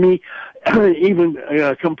purpose of me even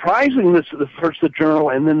comprising this, first the journal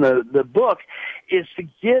and then the book, is to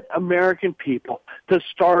get American people to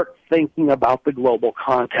start thinking about the global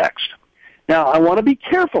context. Now, I want to be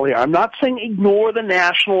careful here. I'm not saying ignore the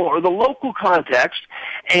national or the local context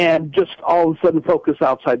and just all of a sudden focus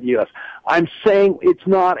outside the U.S. I'm saying it's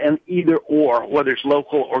not an either-or, whether it's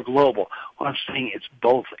local or global. What I'm saying it's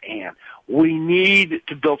both and. We need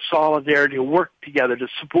to build solidarity, to work together, to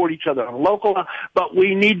support each other on a local level, but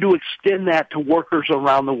we need to extend that to workers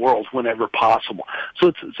around the world whenever possible.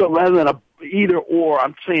 So rather than a either or,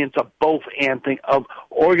 I'm saying it's a both and thing of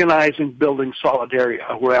organizing, building solidarity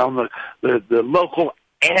around the local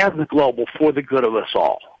and the global for the good of us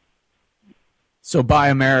all. So Buy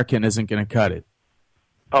American isn't going to cut it.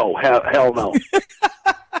 Oh, hell no.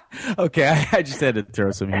 Okay, I just had to throw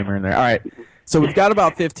some humor in there. All right. So we've got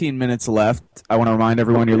about 15 minutes left. I want to remind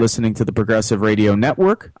everyone you're listening to the Progressive Radio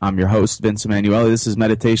Network. I'm your host, Vince Emanuele. This is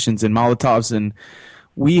Meditations in Molotovs, and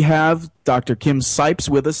we have Dr. Kim Sipes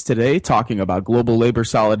with us today talking about global labor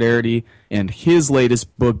solidarity and his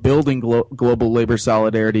latest book, Building Global Labor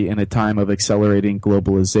Solidarity in a Time of Accelerating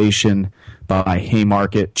Globalization by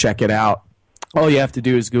Haymarket. Check it out. All you have to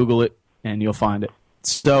do is Google it, and you'll find it.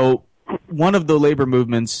 So one of the labor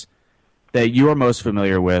movements that you are most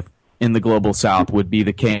familiar with in the Global South would be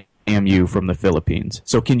the KMU from the Philippines.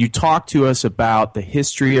 So can you talk to us about the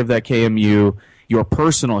history of that KMU, your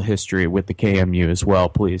personal history with the KMU as well,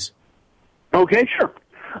 please? Okay, sure.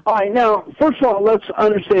 All right, now, first of all, let's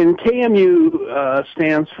understand KMU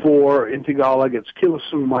stands for, in Tagalog, it's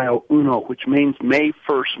Kilusang Mayo Uno, which means May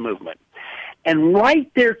 1st Movement. And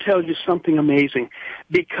right there tells you something amazing,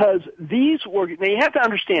 because they have to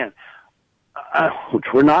understand, which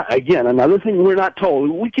we're not, again, another thing we're not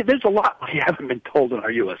told. There's a lot we haven't been told in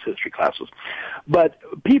our U.S. history classes. But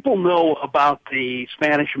people know about the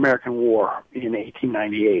Spanish-American War in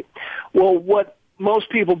 1898. Well, what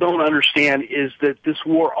most people don't understand is that this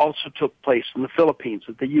war also took place in the Philippines,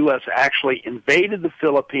 that the U.S. actually invaded the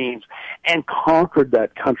Philippines and conquered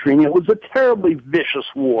that country, and it was a terribly vicious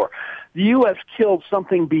war. The U.S. killed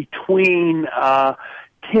something between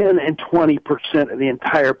 10 and 20% of the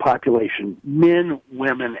entire population, men,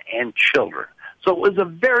 women, and children. So it was a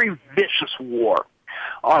very vicious war.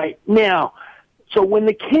 All right, now, so when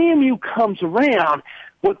the KMU comes around,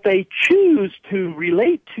 what they choose to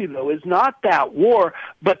relate to, though, is not that war,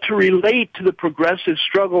 but to relate to the progressive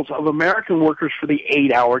struggles of American workers for the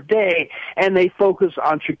 8-hour day, and they focus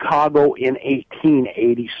on Chicago in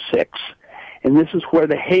 1886. And this is where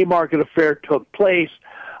the Haymarket Affair took place.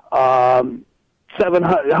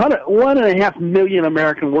 1.5 million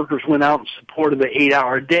American workers went out in support of the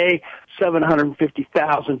 8-hour day.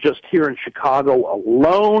 750,000 just here in Chicago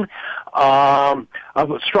alone. A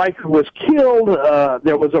striker was killed.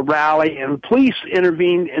 There was a rally, and police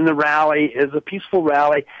intervened in the rally as a peaceful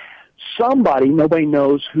rally. Somebody, nobody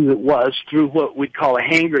knows who it was, threw what we'd call a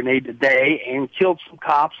hand grenade today and killed some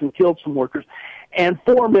cops and killed some workers. And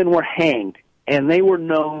 4 men were hanged. And they were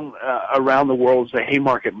known around the world as the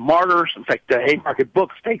Haymarket Martyrs. In fact, the Haymarket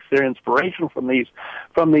books takes their inspiration from these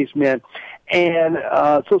men. And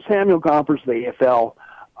so Samuel Gompers, the AFL,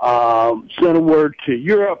 sent a word to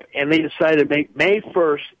Europe, and they decided to make May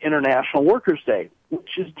 1st International Workers' Day,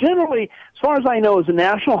 which is generally, as far as I know, is a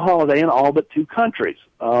national holiday in all but 2 countries,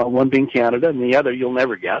 one being Canada, and the other, you'll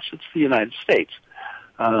never guess, it's the United States.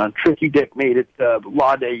 Tricky Dick made it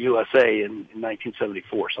Law Day USA in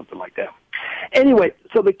 1974, something like that. Anyway,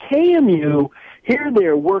 so the KMU, here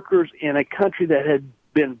they're workers in a country that had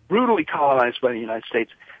been brutally colonized by the United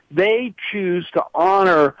States. They choose to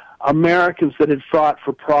honor Americans that had fought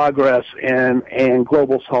for progress and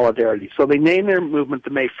global solidarity. So they named their movement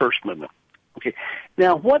the May 1st Movement. Okay.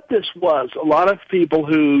 Now, what this was, a lot of people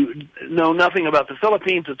who know nothing about the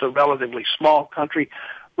Philippines, it's a relatively small country,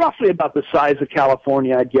 roughly about the size of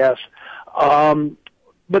California, I guess.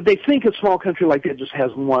 But they think a small country like that just has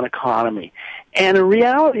one economy. And in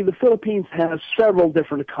reality, the Philippines has several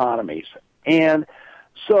different economies. And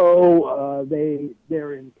So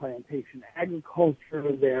they're in plantation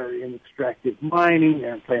agriculture, they're in extractive mining,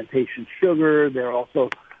 they're in plantation sugar, they're also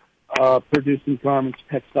producing garments,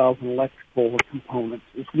 textiles, and electrical components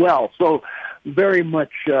as well. So very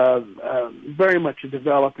much a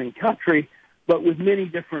developing country, but with many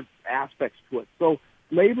different aspects to it. So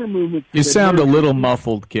labor movements. You sound a little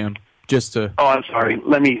muffled, Kim. Just to. Oh, I'm sorry.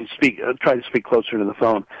 Let me speak. Try to speak closer to the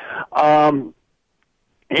phone.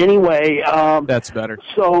 Anyway. That's better.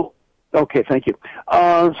 So, okay, thank you.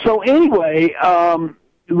 So anyway,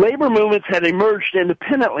 labor movements had emerged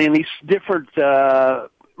independently in these different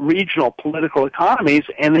regional political economies,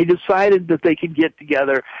 and they decided that they could get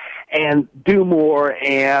together and do more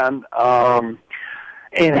and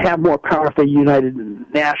have more power if they united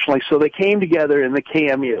nationally. So they came together in the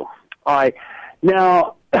KMU. All right.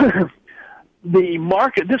 Now,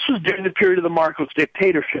 this was during the period of the Marcos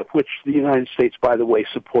dictatorship, which the United States, by the way,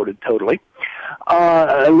 supported totally,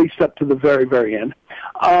 at least up to the very, very end.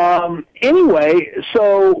 Anyway,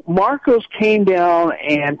 so Marcos came down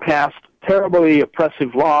and passed terribly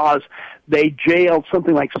oppressive laws. They jailed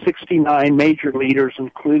something like 69 major leaders,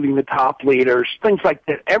 including the top leaders, things like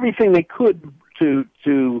that, everything they could to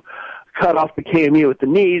cut off the KMU at the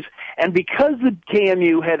knees. And because the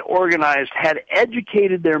KMU had organized, had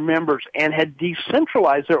educated their members, and had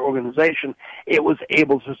decentralized their organization, it was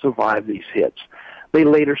able to survive these hits. They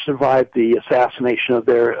later survived the assassination of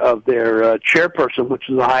their chairperson, which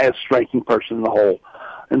is the highest ranking person in the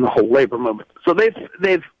whole labor movement. So they've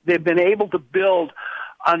been able to build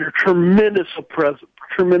under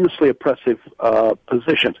tremendously oppressive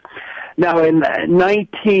positions. Now, in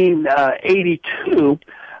 1982,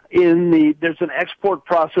 there's an export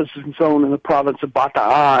processing zone in the province of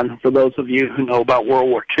Bataan. For those of you who know about World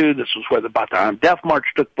War II, this was where the Bataan Death March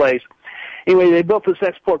took place. Anyway, they built this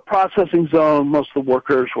export processing zone. Most of the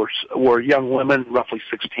workers were young women, roughly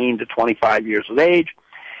 16 to 25 years of age.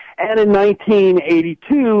 And in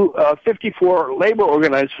 1982, 54 labor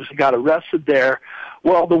organizers got arrested there.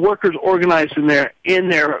 Well, the workers organized in their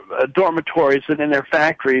dormitories and in their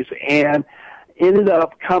factories, and ended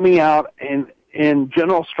up coming out in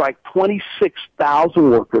general strike. 26,000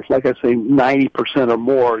 workers, like I say, 90% or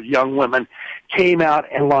more young women, came out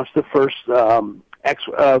and launched the first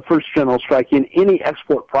general strike in any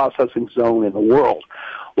export processing zone in the world.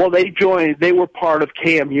 Well, they were part of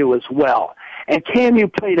KMU as well. And KMU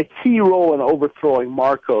played a key role in overthrowing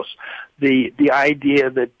Marcos. The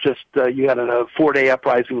idea that just you had a 4-day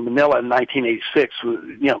uprising in Manila in 1986,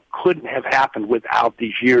 couldn't have happened without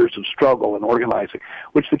these years of struggle and organizing,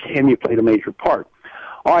 which the KMU played a major part.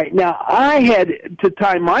 All right, now I had to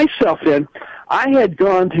tie myself in. I had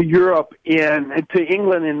gone to England in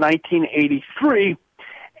 1983.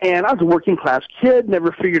 And I was a working class kid,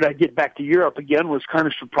 never figured I'd get back to Europe again, was kind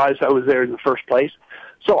of surprised I was there in the first place.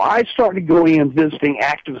 So I started going and visiting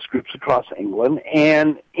activist groups across England,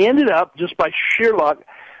 and ended up, just by sheer luck,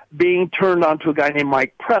 being turned on to a guy named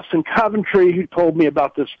Mike Press in Coventry, who told me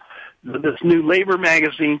about this new labor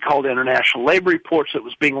magazine called International Labor Reports that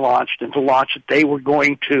was being launched. And to launch it, they were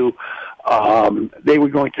going to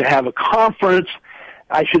have a conference.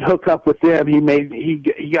 I should hook up with them. He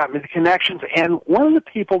got me the connections, and one of the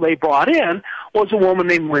people they brought in was a woman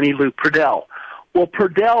named Winnie Lou Purdell. Well,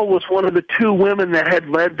 Purdell was one of the two women that had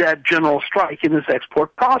led that general strike in this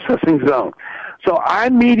export processing zone. So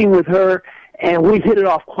I'm meeting with her, and we hit it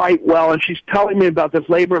off quite well, and she's telling me about this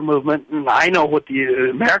labor movement, and I know what the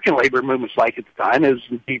American labor movement's like at the time. It was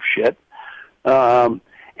deep shit. And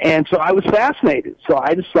so I was fascinated. So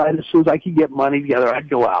I decided as soon as I could get money together, I'd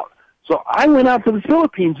go out. So I went out to the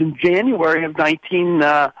Philippines in January of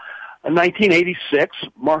 1986.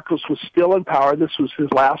 Marcos was still in power. This was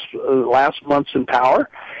his last months in power,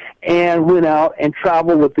 and went out and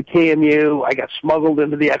traveled with the KMU. I got smuggled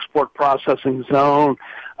into the export processing zone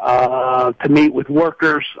to meet with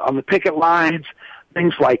workers on the picket lines,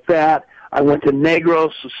 things like that. I went to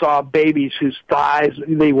Negros, saw babies whose thighs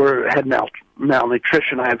had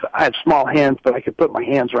malnutrition. I have small hands, but I could put my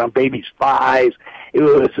hands around babies' thighs. It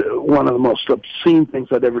was one of the most obscene things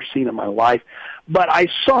I'd ever seen in my life. But I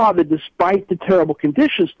saw that despite the terrible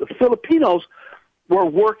conditions, the Filipinos were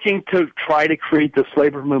working to try to create this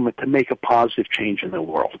labor movement to make a positive change in the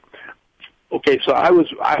world. Okay, so I was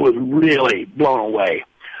really blown away.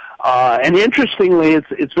 And interestingly,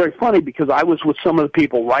 it's very funny because I was with some of the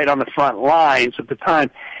people right on the front lines at the time,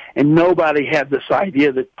 and nobody had this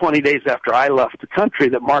idea that 20 days after I left the country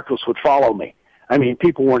that Marcos would follow me. I mean,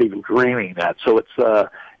 people weren't even dreaming that. So it's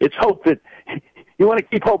hope that you want to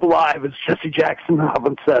keep hope alive, as Jesse Jackson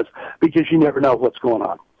often says, because you never know what's going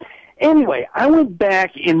on. Anyway, I went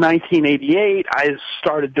back in 1988. I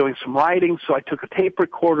started doing some writing, so I took a tape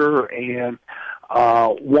recorder and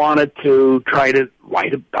wanted to try to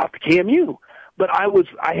write about the KMU. But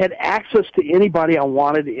I had access to anybody I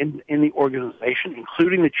wanted in the organization,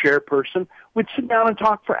 including the chairperson. We'd sit down and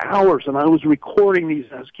talk for hours, and I was recording these,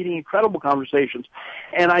 and I was getting incredible conversations.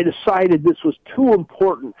 And I decided this was too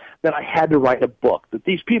important that I had to write a book, that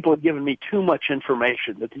these people had given me too much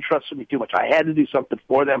information, that they trusted me too much. I had to do something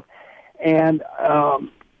for them. And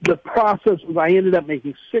the process was I ended up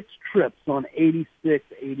making 6 trips on 86,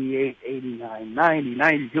 88, 89, 90,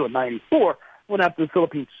 92, and 94. Went out to the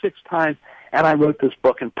Philippines 6 times, and I wrote this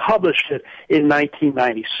book and published it in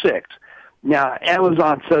 1996. Now,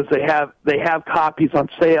 Amazon says they have copies on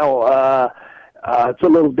sale. It's a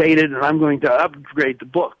little dated, and I'm going to upgrade the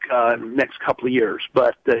book in the next couple of years.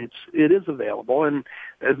 But it is available, and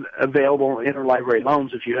available in interlibrary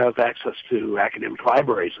loans if you have access to academic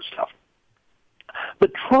libraries and stuff.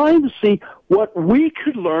 But trying to see what we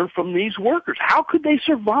could learn from these workers. How could they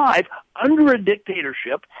survive under a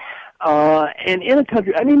dictatorship and in a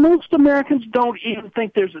country? I mean, most Americans don't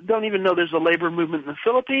even know there's a labor movement in the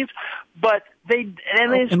Philippines. But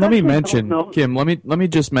and let me mention, Kim. Let me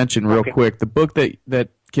just mention real quick the book that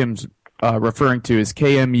Kim's referring to is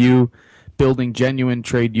KMU. Building Genuine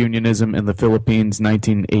Trade Unionism in the Philippines,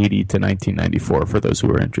 1980 to 1994, for those who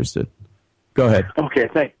are interested. Go ahead. Okay,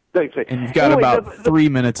 thanks. And you've got about 3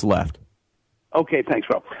 minutes left. Okay, thanks,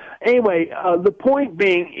 Rob. Anyway, the point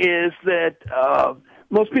being is that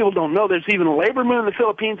most people don't know there's even a labor movement in the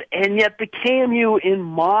Philippines, and yet the KMU in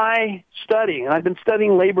my studying, and I've been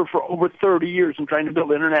studying labor for over 30 years and trying to build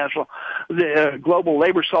global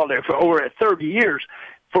labor solidarity for over 30 years.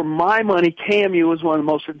 For my money, KMU is one of the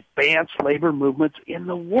most advanced labor movements in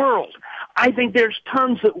the world. I think there's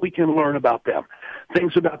tons that we can learn about them.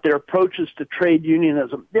 Things about their approaches to trade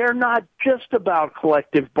unionism. They're not just about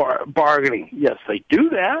collective bargaining. Yes, they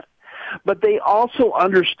do that. But they also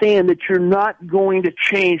understand that you're not going to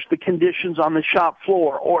change the conditions on the shop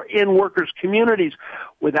floor or in workers' communities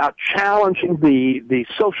without challenging the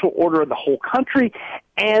social order of the whole country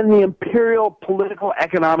and the imperial political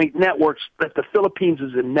economic networks that the Philippines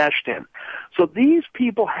is enmeshed in. So these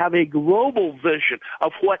people have a global vision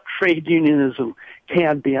of what trade unionism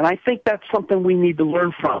can be, and I think that's something we need to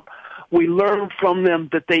learn from. We learn from them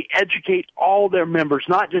that they educate all their members,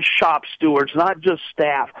 not just shop stewards, not just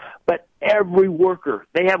staff, but every worker.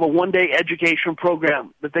 They have a one-day education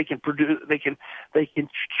program that they can produce. They can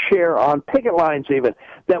share on picket lines even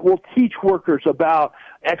that will teach workers about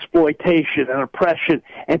exploitation and oppression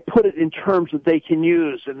and put it in terms that they can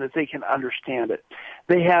use and that they can understand it.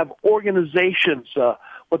 They have organizations,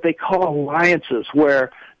 what they call alliances,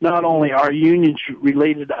 where not only are unions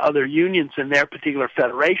related to other unions in their particular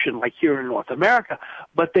federation, like here in North America,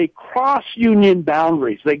 but they cross union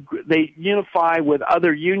boundaries. They unify with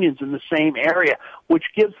other unions in the same area, which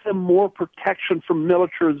gives them more protection from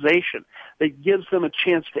militarization. That gives them a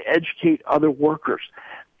chance to educate other workers.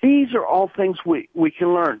 These are all things we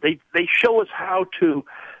can learn. They show us how to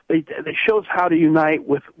they show us how to unite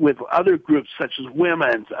with other groups such as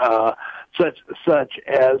women, such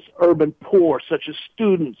as urban poor, such as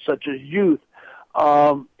students, such as youth,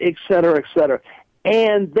 et cetera, et cetera.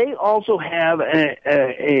 And they also have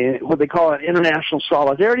a what they call an international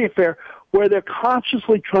solidarity affair, where they're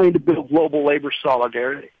consciously trying to build global labor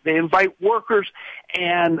solidarity. They invite workers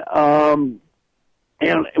and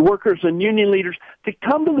workers and union leaders to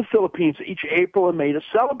come to the Philippines each April and May to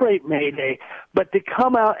celebrate May Day, but to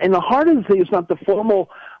come out. And the heart of the thing is not the formal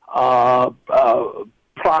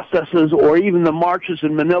processes or even the marches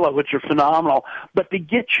in Manila, which are phenomenal, but to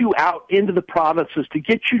get you out into the provinces, to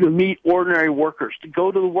get you to meet ordinary workers, to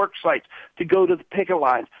go to the work sites, to go to the picket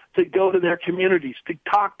lines, to go to their communities, to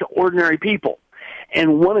talk to ordinary people.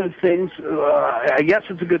 And one of the things, I guess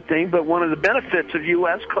it's a good thing, but one of the benefits of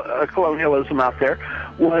U.S. colonialism out there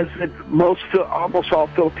was that almost all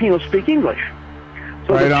Filipinos speak English.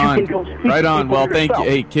 So right on. Well, thank you.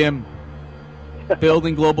 Hey, Kim,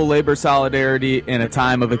 building global labor solidarity in a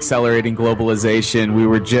time of accelerating globalization. We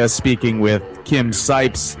were just speaking with Kim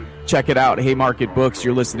Sipes. Check it out, Haymarket Books.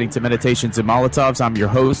 You're listening to Meditations and Molotovs. I'm your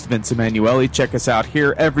host, Vince Emanuele. Check us out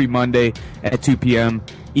here every Monday at 2 p.m.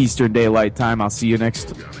 Eastern Daylight Time. I'll see you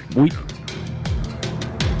next week.